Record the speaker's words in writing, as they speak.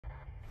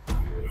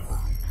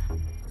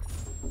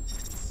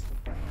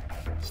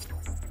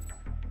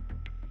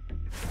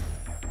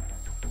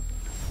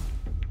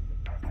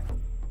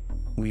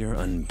We are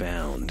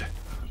unbound,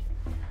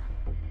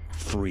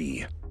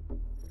 free,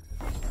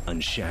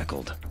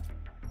 unshackled.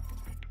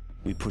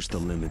 We push the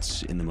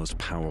limits in the most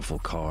powerful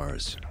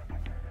cars.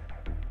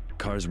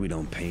 Cars we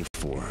don't pay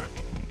for.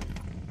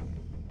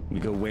 We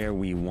go where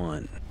we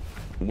want,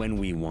 when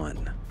we want,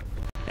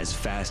 as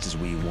fast as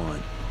we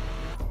want.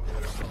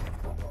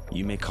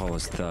 You may call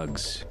us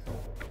thugs,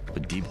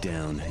 but deep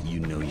down, you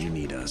know you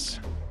need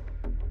us.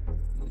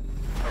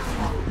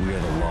 We are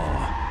the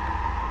law.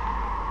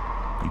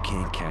 You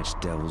can't catch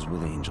devils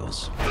with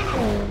angels.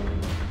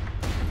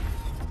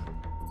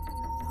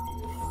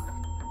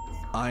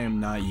 I am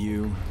not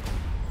you.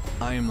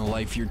 I am the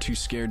life you're too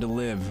scared to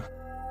live.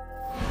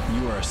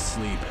 You are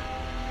asleep.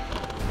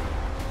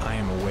 I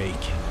am awake.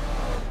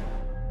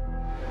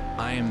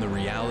 I am the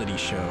reality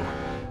show.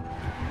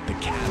 The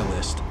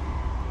catalyst.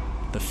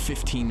 The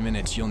 15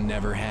 minutes you'll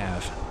never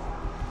have.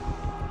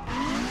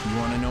 You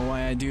want to know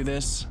why I do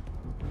this?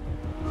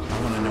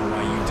 I want to know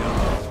why you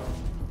don't.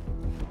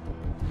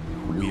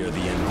 We are the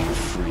enemy of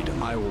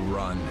freedom. I will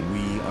run.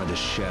 We are the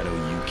shadow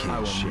you can't I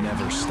will shake.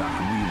 never stop.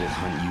 We will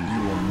hunt you.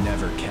 You will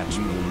never catch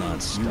me. We will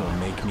not stop. You will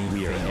make me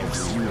We are fail.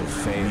 everywhere. You will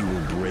fail. We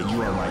will break.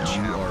 You are my You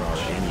challenge. are our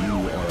and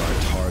you are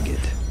our target.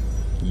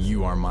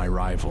 You are my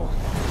rival.